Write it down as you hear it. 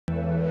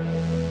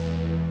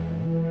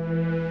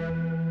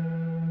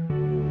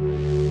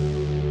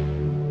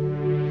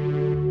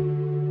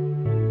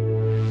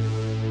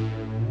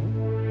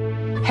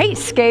Hey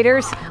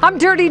skaters, I'm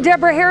Dirty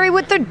Deborah Harry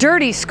with the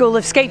Dirty School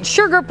of Skate,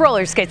 Sugar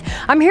Roller Skates.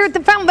 I'm here at the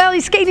Fountain Valley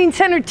Skating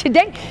Center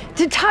today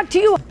to talk to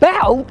you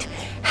about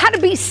how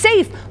to be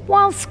safe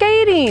while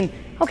skating,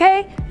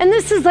 okay? And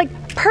this is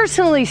like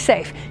personally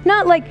safe,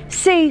 not like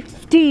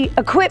safety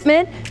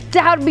equipment,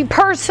 to how to be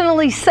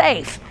personally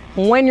safe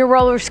when you're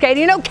roller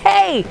skating.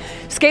 Okay,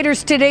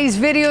 skaters, today's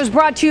video is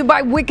brought to you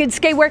by Wicked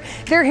Skatewear.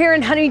 They're here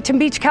in Huntington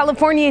Beach,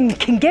 California, and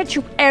can get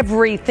you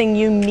everything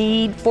you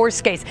need for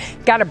skates.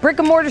 Got a brick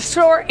and mortar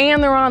store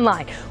and they're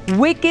online.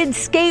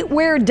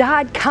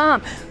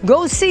 WickedSkatewear.com.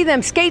 Go see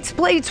them. Skates,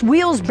 plates,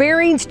 wheels,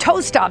 bearings,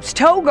 toe stops,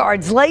 toe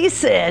guards,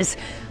 laces.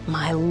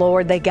 My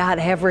Lord, they got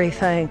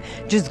everything.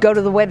 Just go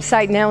to the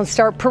website now and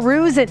start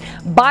perusing.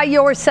 Buy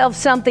yourself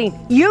something.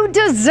 You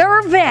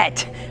deserve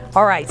it.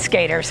 All right,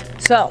 skaters.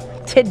 So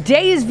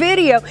today's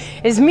video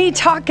is me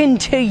talking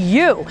to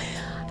you.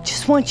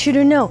 Just want you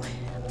to know,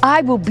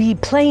 I will be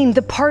playing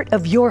the part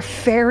of your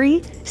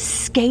fairy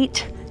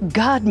skate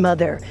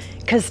godmother.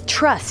 Because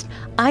trust,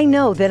 I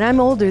know that I'm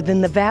older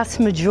than the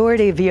vast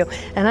majority of you,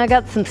 and I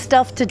got some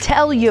stuff to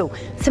tell you,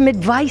 some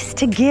advice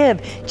to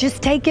give.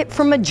 Just take it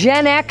from a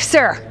Gen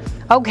Xer,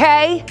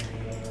 okay?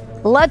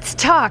 Let's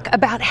talk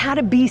about how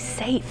to be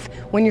safe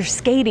when you're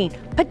skating,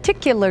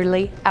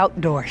 particularly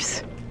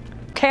outdoors.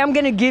 Okay, I'm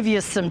gonna give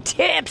you some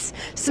tips,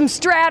 some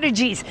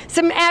strategies,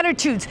 some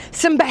attitudes,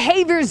 some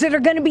behaviors that are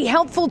gonna be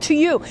helpful to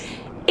you.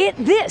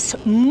 This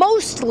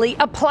mostly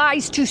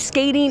applies to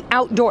skating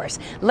outdoors.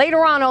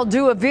 Later on, I'll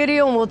do a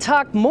video and we'll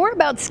talk more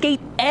about skate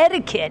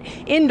etiquette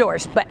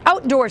indoors, but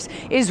outdoors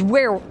is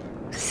where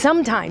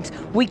sometimes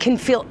we can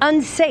feel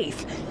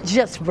unsafe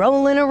just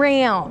rolling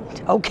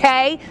around,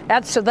 okay?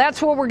 That's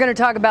what we're gonna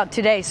talk about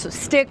today, so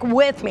stick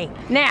with me.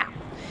 Now,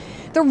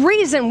 the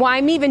reason why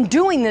I'm even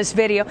doing this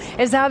video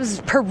is I was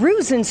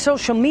perusing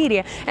social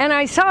media and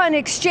I saw an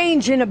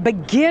exchange in a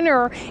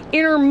beginner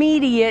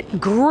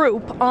intermediate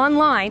group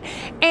online,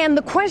 and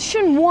the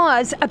question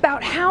was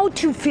about how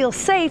to feel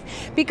safe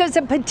because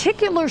a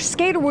particular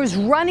skater was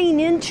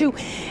running into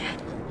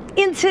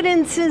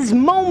incidences,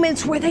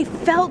 moments where they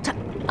felt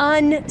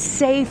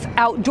unsafe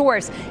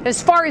outdoors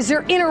as far as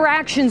their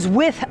interactions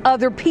with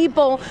other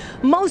people,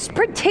 most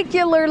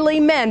particularly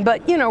men,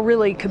 but you know,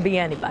 really could be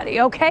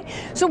anybody, okay?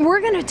 So we're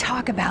gonna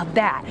talk about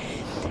that.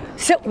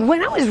 So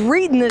when I was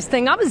reading this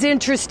thing, I was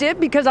interested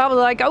because I was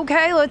like,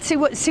 okay, let's see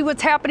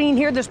what's happening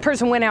here. This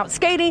person went out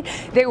skating,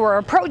 they were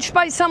approached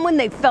by someone,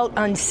 they felt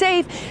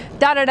unsafe,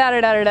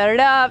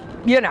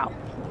 you know.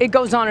 It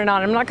goes on and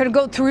on. I'm not going to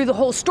go through the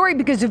whole story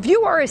because if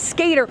you are a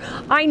skater,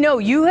 I know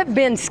you have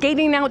been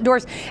skating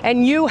outdoors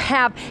and you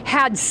have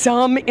had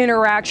some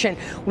interaction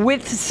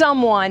with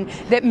someone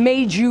that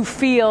made you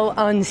feel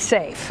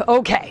unsafe.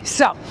 Okay,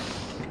 so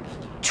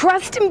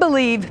trust and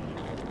believe,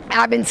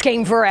 I've been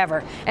skating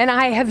forever and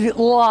I have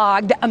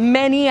logged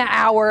many an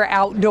hour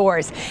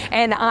outdoors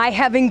and I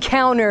have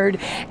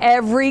encountered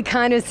every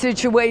kind of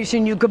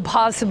situation you could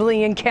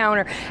possibly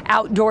encounter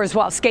outdoors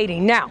while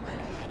skating. Now,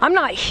 I'm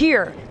not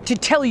here to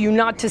tell you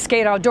not to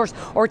skate outdoors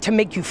or to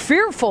make you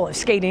fearful of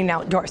skating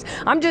outdoors.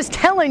 I'm just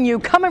telling you,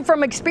 coming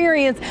from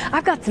experience,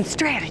 I've got some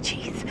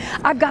strategies.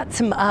 I've got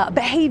some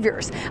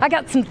behaviors. I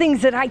got some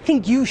things that I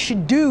think you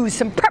should do,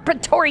 some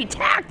preparatory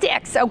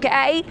tactics,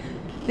 okay,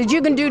 that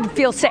you can do to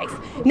feel safe.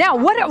 Now,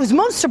 what I was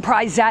most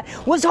surprised at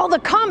was all the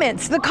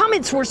comments. The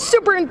comments were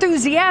super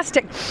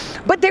enthusiastic,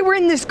 but they were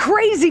in this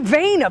crazy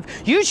vein of,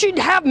 you should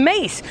have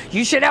mace,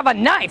 you should have a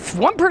knife.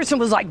 One person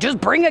was like,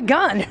 just bring a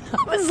gun.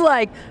 I was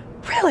like,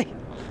 really?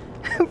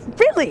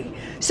 Really?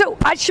 So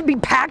I should be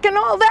packing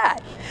all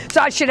that?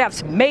 So I should have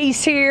some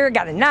mace here,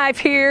 got a knife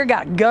here,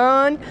 got a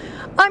gun.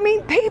 I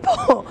mean,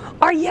 people,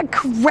 are you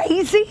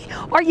crazy?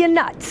 Are you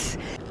nuts?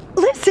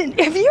 Listen,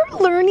 if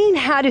you're learning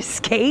how to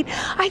skate,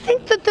 I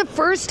think that the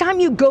first time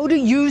you go to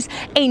use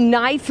a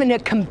knife in a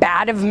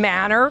combative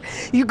manner,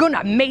 you're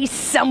gonna mace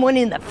someone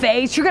in the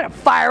face, you're gonna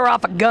fire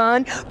off a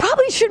gun,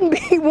 probably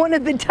shouldn't be one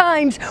of the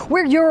times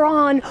where you're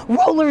on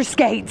roller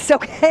skates,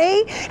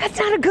 okay? That's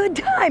not a good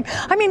time.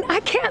 I mean, I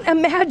can't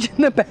imagine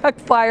the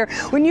backfire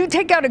when you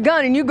take out a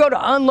gun and you go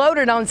to unload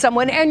it on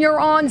someone and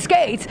you're on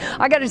skates.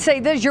 I gotta say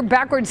this, your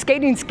backward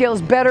skating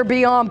skills better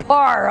be on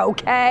par,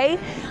 okay?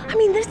 I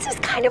mean, this is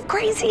kind of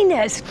craziness.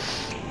 Here's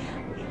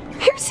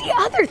the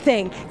other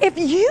thing. If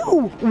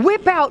you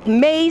whip out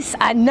mace,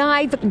 a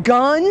knife,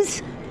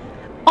 guns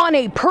on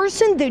a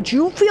person that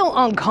you feel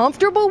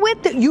uncomfortable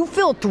with, that you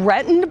feel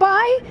threatened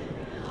by,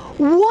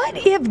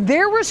 what if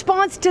their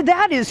response to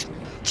that is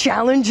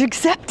challenge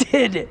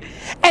accepted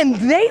and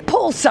they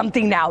pull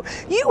something out?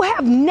 You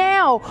have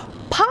now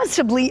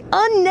possibly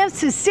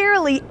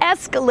unnecessarily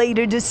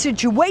escalated a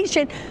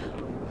situation.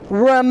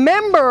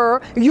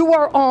 Remember, you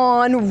are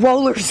on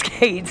roller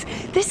skates.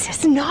 This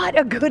is not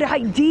a good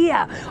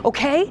idea,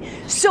 okay?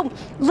 So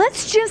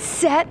let's just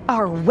set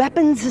our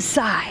weapons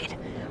aside,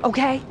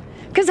 okay?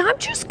 Because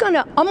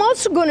I'm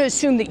also gonna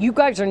assume that you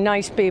guys are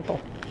nice people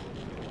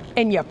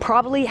and you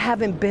probably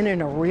haven't been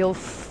in a real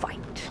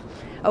fight,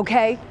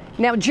 okay?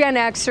 Now, Gen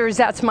Xers,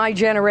 that's my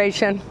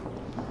generation.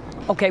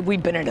 Okay,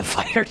 we've been in a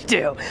fight or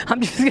two.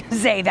 I'm just gonna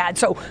say that.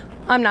 So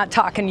I'm not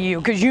talking to you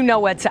because you know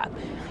what's up.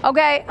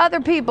 Okay, other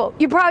people,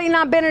 you've probably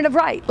not been in a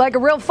fight, like a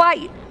real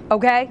fight,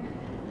 okay?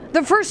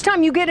 The first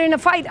time you get in a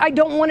fight, I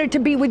don't want it to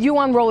be with you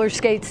on roller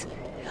skates.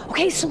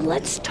 Okay, so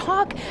let's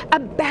talk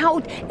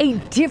about a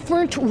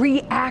different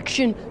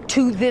reaction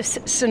to this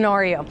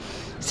scenario.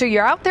 So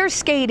you're out there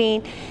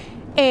skating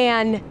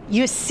and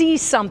you see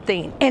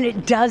something and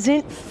it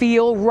doesn't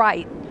feel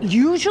right.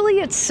 Usually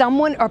it's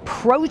someone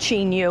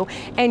approaching you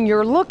and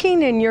you're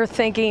looking and you're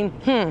thinking,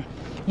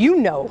 you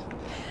know,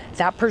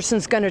 that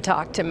person's gonna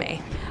talk to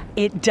me.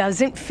 It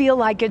doesn't feel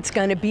like it's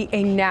going to be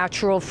a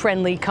natural,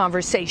 friendly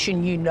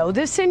conversation. You know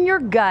this in your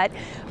gut,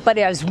 but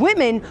as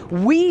women,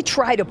 we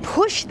try to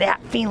push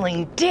that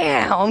feeling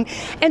down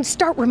and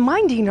start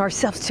reminding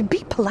ourselves to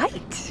be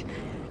polite.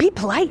 Be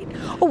polite.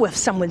 Oh, if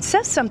someone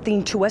says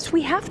something to us,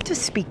 we have to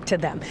speak to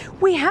them.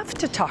 We have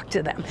to talk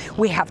to them.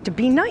 We have to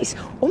be nice.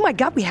 Oh my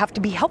God, we have to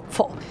be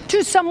helpful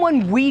to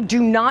someone we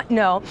do not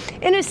know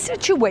in a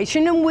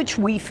situation in which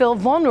we feel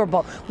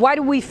vulnerable. Why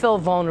do we feel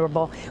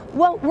vulnerable?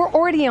 Well, we're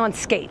already on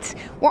skates.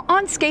 We're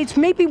on skates.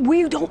 Maybe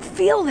we don't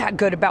feel that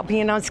good about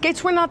being on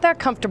skates. We're not that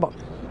comfortable.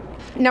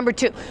 Number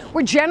two,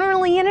 we're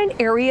generally in an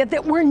area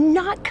that we're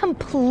not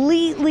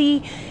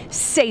completely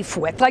safe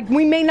with. Like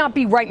we may not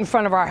be right in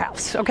front of our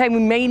house, okay? We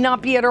may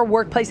not be at our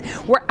workplace.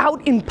 We're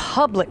out in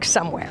public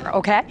somewhere,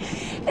 okay?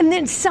 And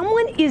then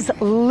someone is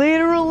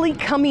literally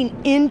coming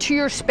into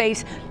your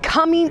space,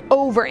 coming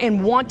over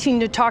and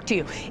wanting to talk to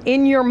you.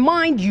 In your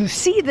mind, you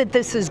see that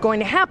this is going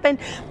to happen,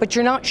 but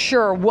you're not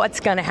sure what's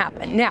going to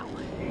happen. Now,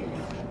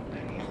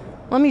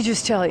 let me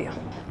just tell you,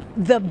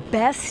 the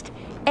best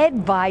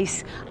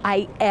advice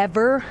I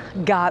ever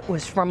got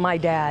was from my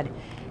dad.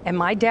 And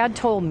my dad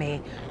told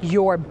me,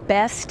 your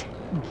best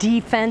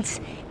defense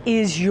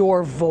is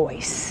your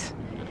voice.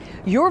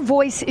 Your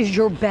voice is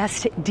your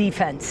best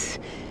defense.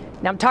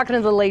 Now I'm talking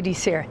to the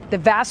ladies here. The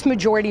vast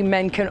majority of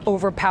men can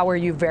overpower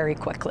you very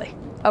quickly,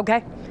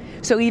 okay?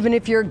 So even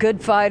if you're a good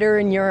fighter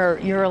and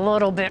you're a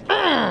little bit,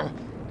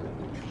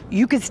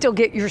 you could still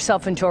get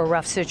yourself into a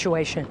rough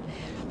situation.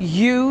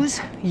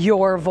 Use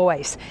your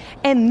voice.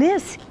 And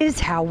this is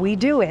how we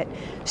do it.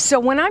 So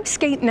when I'm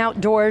skating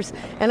outdoors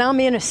and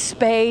I'm in a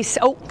space,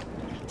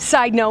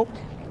 side note,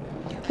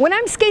 when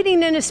I'm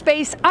skating in a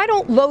space, I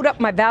don't load up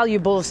my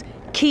valuables,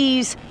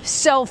 keys,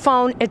 cell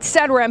phone,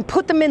 etc., and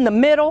put them in the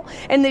middle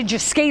and then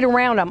just skate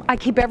around them. I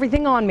keep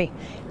everything on me.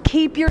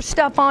 Keep your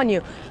stuff on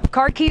you.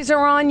 Car keys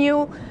are on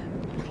you.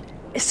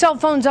 Cell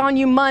phone's on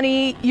you,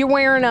 money, you're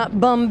wearing a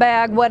bum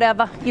bag,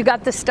 whatever. You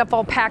got this stuff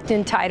all packed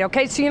in tight,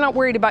 okay? So you're not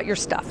worried about your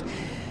stuff.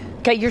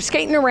 Okay, you're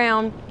skating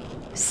around.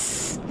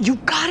 You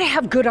gotta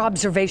have good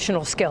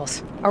observational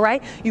skills, all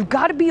right? You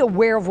gotta be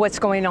aware of what's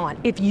going on.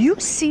 If you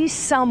see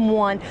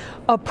someone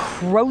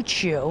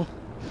approach you,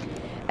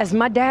 as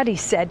my daddy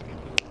said,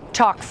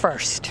 talk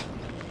first.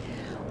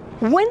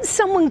 When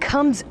someone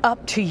comes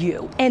up to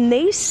you and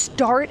they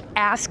start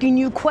asking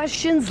you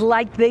questions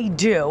like they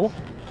do,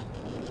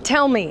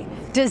 tell me,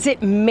 does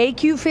it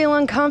make you feel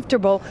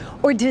uncomfortable,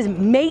 or does it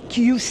make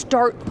you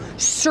start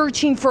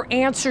searching for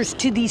answers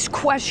to these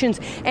questions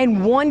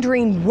and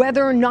wondering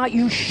whether or not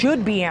you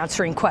should be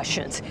answering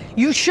questions?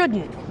 You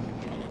shouldn't.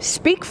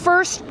 Speak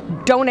first,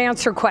 don't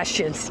answer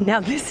questions.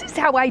 Now this is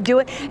how I do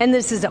it, and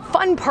this is a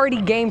fun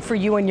party game for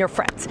you and your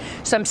friends.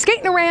 So I'm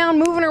skating around,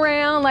 moving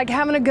around, like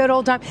having a good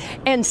old time,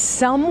 and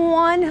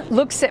someone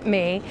looks at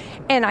me,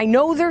 and I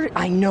know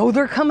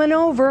they're coming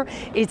over.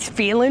 It's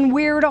feeling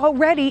weird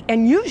already,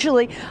 and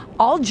usually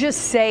I'll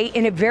just say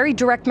in a very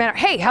direct manner,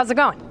 hey, how's it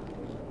going?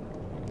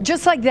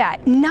 Just like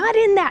that, not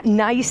in that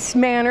nice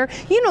manner.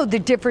 You know the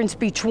difference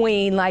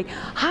between like,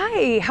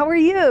 hi, how are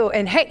you?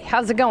 And hey,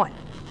 how's it going?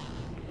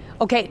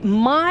 Okay,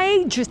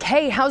 my just,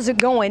 hey, how's it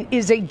going,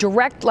 is a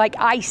direct, like,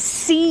 I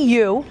see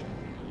you.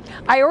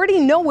 I already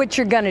know what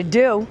you're gonna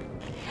do,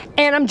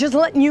 and I'm just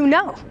letting you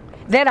know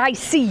that I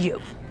see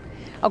you.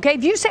 Okay,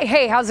 if you say,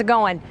 hey, how's it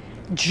going,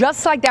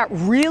 just like that,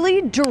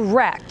 really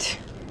direct,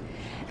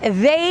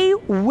 they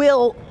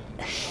will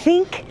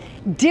think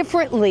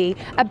differently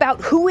about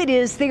who it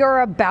is they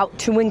are about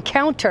to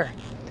encounter.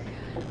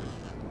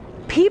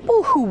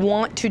 People who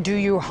want to do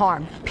you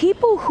harm,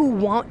 people who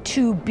want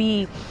to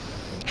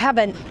have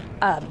a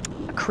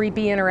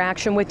creepy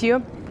interaction with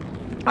you,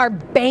 are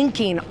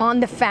banking on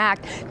the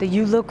fact that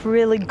you look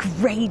really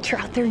great, you're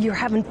out there, you're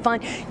having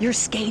fun, you're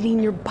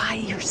skating, you're by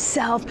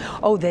yourself,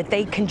 that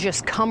they can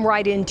just come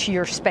right into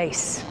your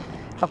space,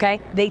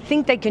 okay? They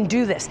think they can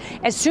do this.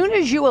 As soon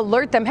as you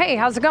alert them, hey,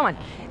 how's it going?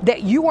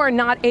 That you are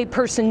not a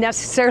person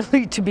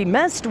necessarily to be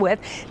messed with,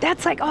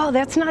 that's like,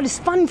 that's not as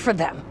fun for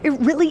them. It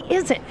really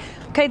isn't.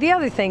 Okay, the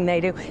other thing they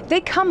do, they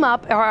come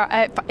up, or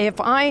if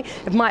my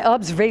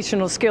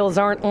observational skills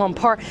aren't on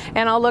par,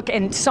 and I'll look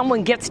and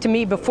someone gets to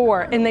me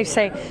before and they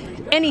say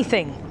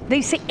anything.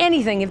 They say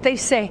anything. If they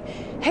say,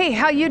 hey,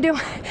 how you doing?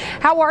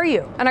 How are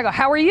you? And I go,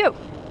 how are you?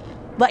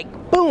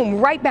 Like,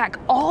 boom, right back.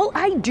 All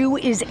I do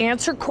is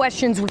answer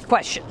questions with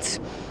questions.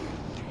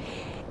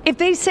 If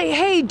they say,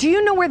 hey, do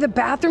you know where the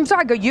bathrooms are?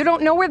 I go, you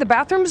don't know where the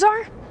bathrooms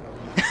are?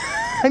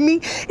 I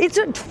mean, it's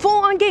a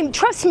full-on game.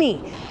 Trust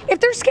me. If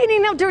they're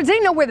skating outdoors, they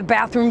know where the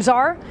bathrooms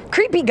are.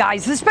 Creepy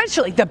guys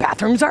especially, the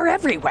bathrooms are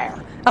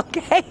everywhere,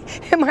 okay?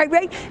 Am I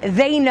right?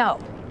 They know.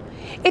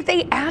 If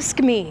they ask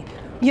me,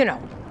 you know,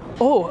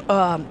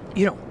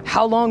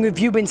 how long have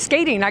you been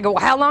skating? I go,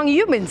 how long have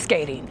you been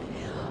skating?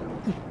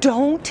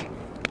 Don't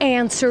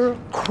answer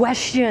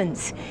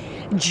questions.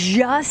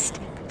 Just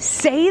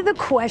say the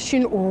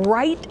question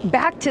right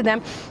back to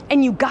them,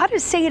 and you got to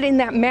say it in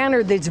that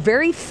manner that's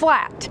very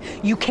flat.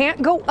 You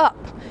can't go up,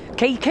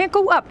 okay? You can't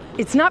go up.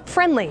 It's not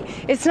friendly.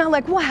 It's not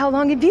like, well, how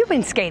long have you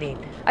been skating?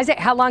 I say,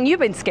 how long you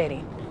been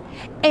skating?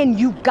 And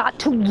you got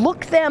to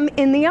look them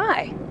in the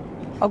eye,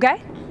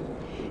 okay?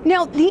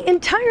 Now, the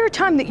entire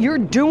time that you're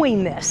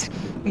doing this,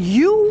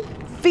 you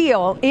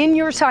feel in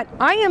your side,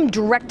 I am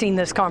directing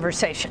this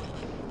conversation.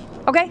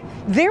 Okay?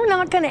 They're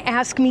not going to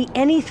ask me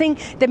anything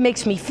that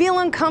makes me feel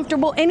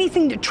uncomfortable,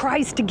 anything that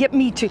tries to get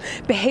me to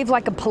behave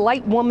like a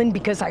polite woman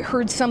because I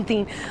heard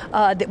something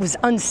that was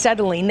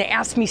unsettling. They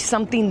asked me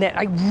something that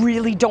I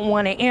really don't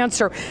want to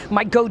answer.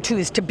 My go-to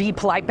is to be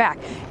polite back.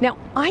 Now,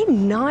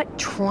 I'm not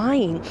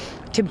trying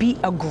to be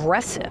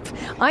aggressive.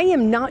 I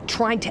am not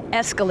trying to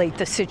escalate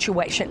the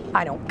situation.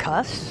 I don't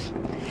cuss.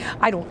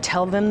 I don't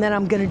tell them that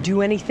I'm going to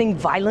do anything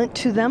violent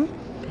to them.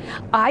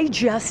 I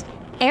just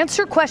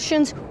answer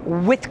questions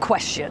with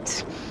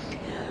questions.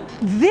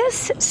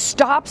 This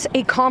stops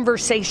a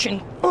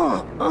conversation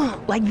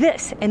like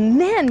this. And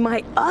then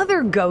my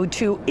other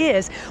go-to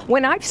is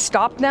when I've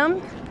stopped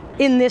them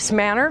in this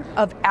manner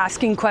of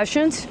asking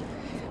questions,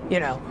 you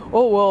know,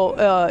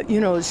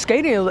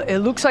 skating, it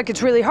looks like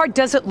it's really hard.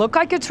 Does it look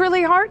like it's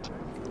really hard?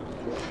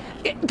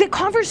 The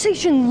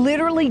conversation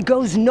literally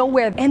goes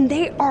nowhere, and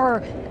they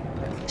are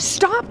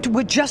stopped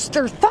with just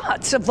their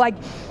thoughts of like,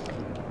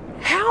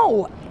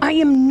 how? I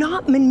am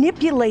not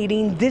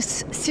manipulating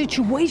this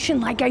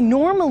situation like I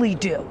normally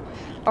do,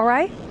 all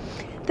right?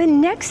 The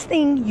next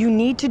thing you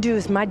need to do,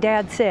 as my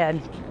dad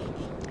said,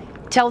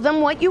 tell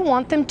them what you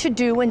want them to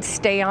do and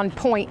stay on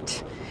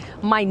point.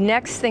 My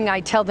next thing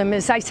I tell them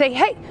is I say,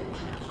 hey,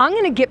 I'm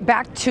gonna get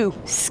back to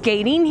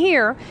skating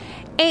here,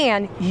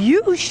 and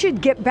you should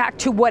get back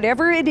to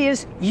whatever it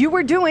is you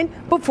were doing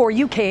before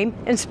you came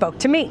and spoke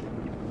to me,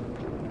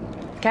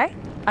 okay?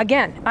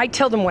 Again, I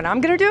tell them what I'm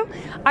gonna do,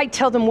 I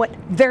tell them what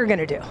they're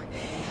gonna do.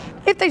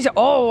 If they say,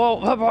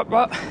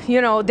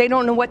 they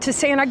don't know what to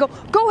say, and I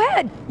go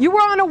ahead, you were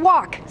on a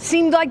walk,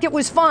 seemed like it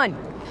was fun.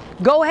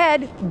 Go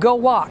ahead, go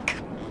walk,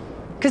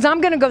 because I'm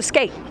gonna go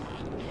skate.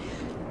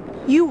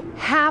 You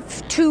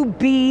have to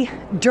be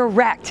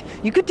direct.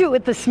 You could do it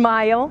with a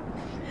smile,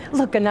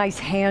 look, a nice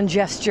hand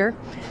gesture,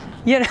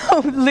 you know,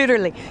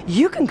 literally.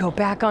 You can go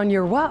back on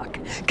your walk,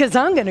 because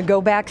I'm gonna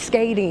go back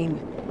skating.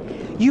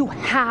 You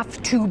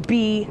have to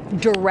be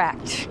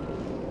direct.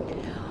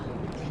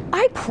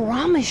 I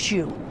promise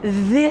you,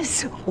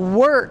 this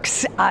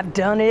works. I've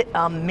done it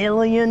a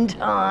million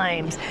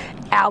times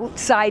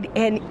outside,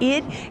 and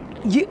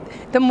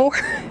the more,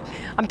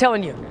 I'm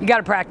telling you, you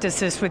gotta practice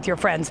this with your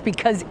friends,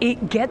 because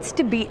it gets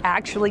to be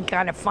actually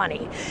kind of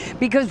funny.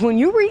 Because when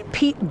you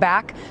repeat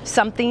back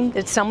something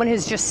that someone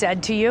has just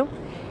said to you,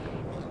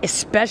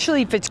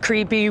 especially if it's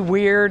creepy,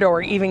 weird,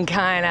 or even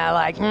kind of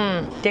like,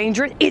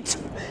 dangerous, it's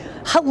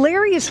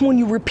hilarious when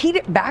you repeat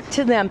it back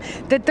to them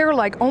that they're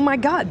like, oh my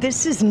God,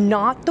 this is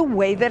not the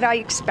way that I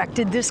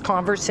expected this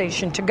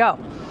conversation to go.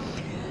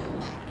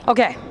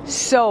 Okay,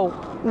 so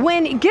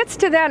when it gets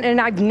to that,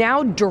 and I've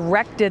now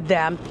directed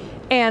them,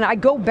 and I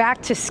go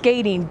back to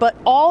skating, but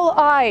all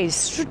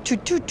eyes,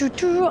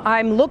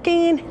 I'm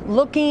looking.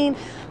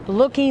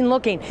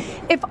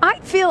 If I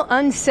feel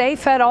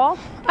unsafe at all,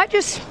 I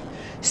just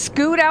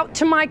scoot out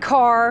to my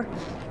car,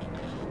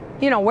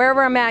 you know,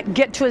 wherever I'm at,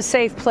 get to a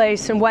safe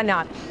place and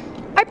whatnot.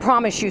 I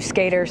promise you,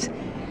 skaters,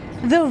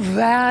 the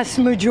vast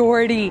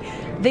majority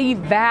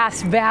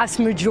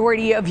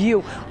of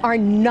you are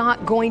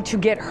not going to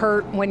get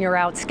hurt when you're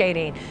out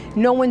skating.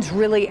 No one's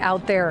really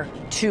out there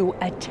to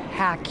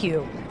attack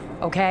you,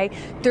 okay?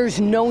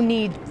 There's no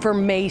need for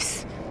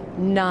mace,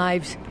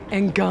 knives,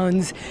 and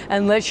guns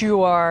unless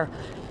you are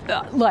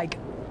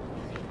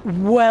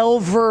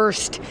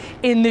well-versed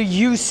in the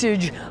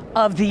usage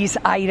of these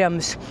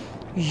items.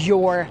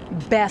 Your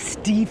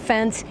best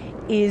defense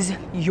is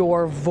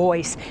your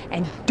voice,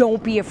 and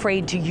don't be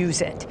afraid to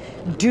use it.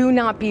 Do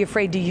not be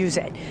afraid to use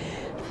it.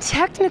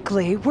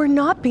 Technically, we're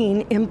not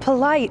being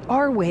impolite,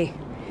 are we?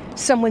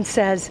 Someone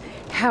says,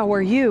 how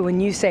are you?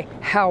 And you say,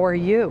 how are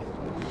you?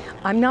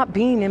 I'm not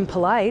being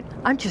impolite,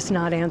 I'm just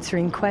not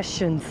answering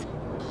questions.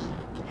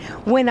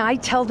 When I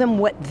tell them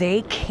what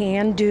they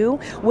can do,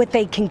 what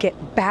they can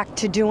get back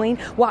to doing,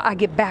 while I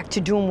get back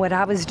to doing what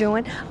I was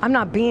doing, I'm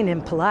not being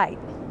impolite.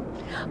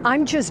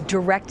 I'm just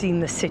directing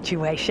the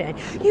situation.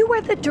 You are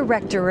the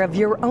director of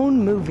your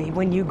own movie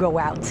when you go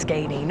out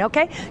skating,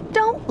 okay?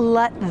 Don't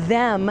let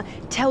them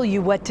tell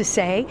you what to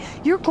say.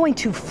 You're going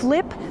to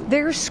flip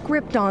their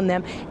script on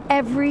them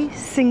every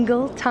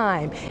single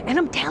time. And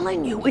I'm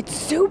telling you, it's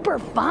super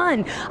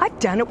fun. I've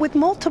done it with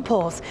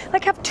multiples.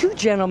 Like, have two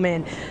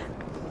gentlemen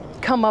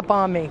come up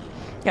on me,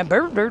 and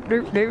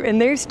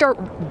they start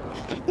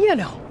you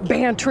know,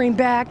 bantering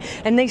back,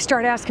 and they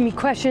start asking me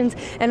questions,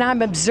 and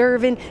I'm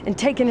observing and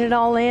taking it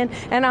all in,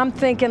 and I'm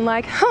thinking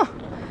like,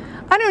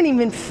 I don't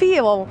even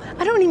feel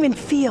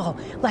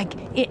like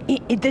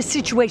this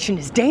situation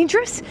is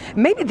dangerous.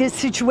 Maybe this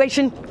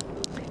situation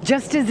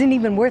just isn't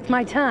even worth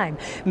my time.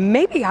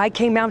 Maybe I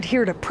came out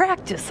here to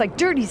practice, like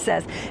Dirty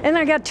says, and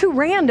I got two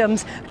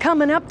randoms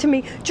coming up to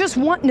me just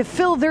wanting to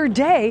fill their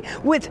day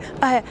with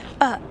a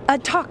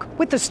talk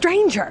with a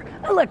stranger.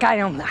 Look, I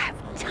don't have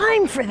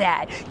time for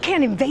that.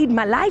 Can't invade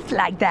my life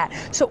like that.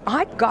 So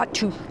I've got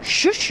to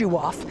shush you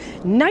off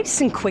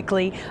nice and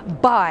quickly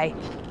by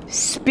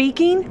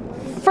speaking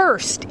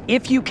first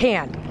if you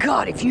can.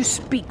 God, if you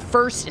speak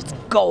first, it's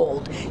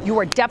gold. You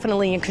are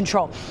definitely in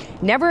control.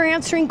 Never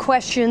answering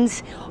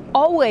questions.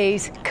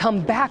 Always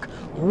come back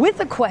with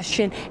a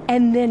question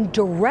and then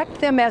direct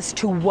them as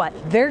to what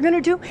they're going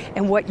to do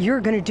and what you're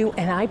going to do.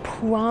 And I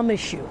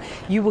promise you,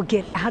 you will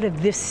get out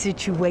of this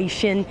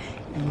situation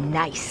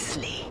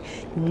nicely.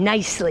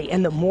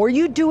 And the more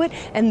you do it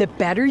and the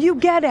better you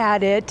get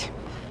at it,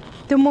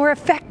 the more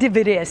effective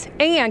it is.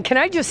 And can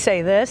I just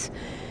say this?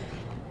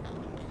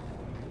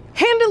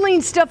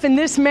 Handling stuff in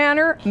this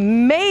manner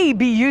may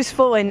be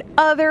useful in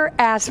other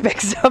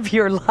aspects of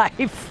your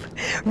life.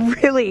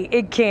 Really,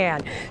 it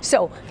can.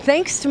 So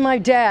thanks to my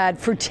dad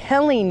for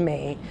telling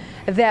me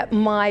that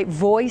my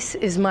voice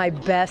is my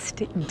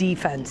best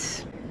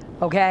defense.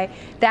 Okay?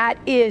 That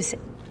is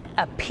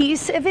a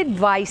piece of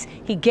advice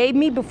he gave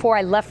me before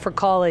I left for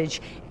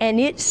college, and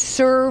it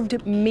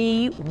served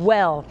me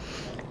well,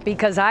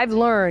 because I've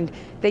learned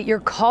that your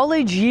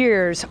college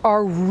years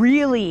are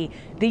really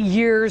the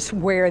years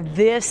where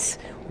this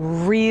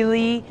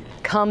really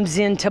comes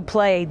into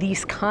play,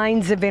 these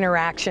kinds of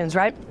interactions,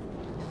 right?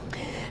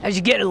 As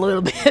you get a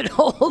little bit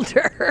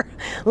older,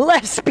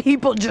 less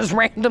people just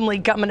randomly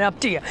coming up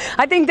to you.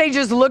 I think they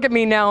just look at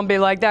me now and be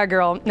like, that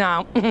girl,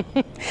 no.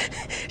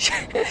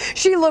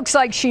 She looks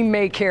like she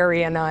may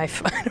carry a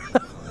knife. I don't know.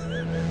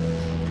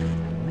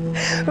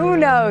 Who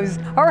knows?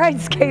 All right,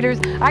 skaters,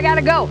 I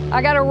gotta go.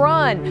 I gotta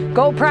run.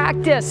 Go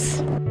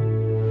practice.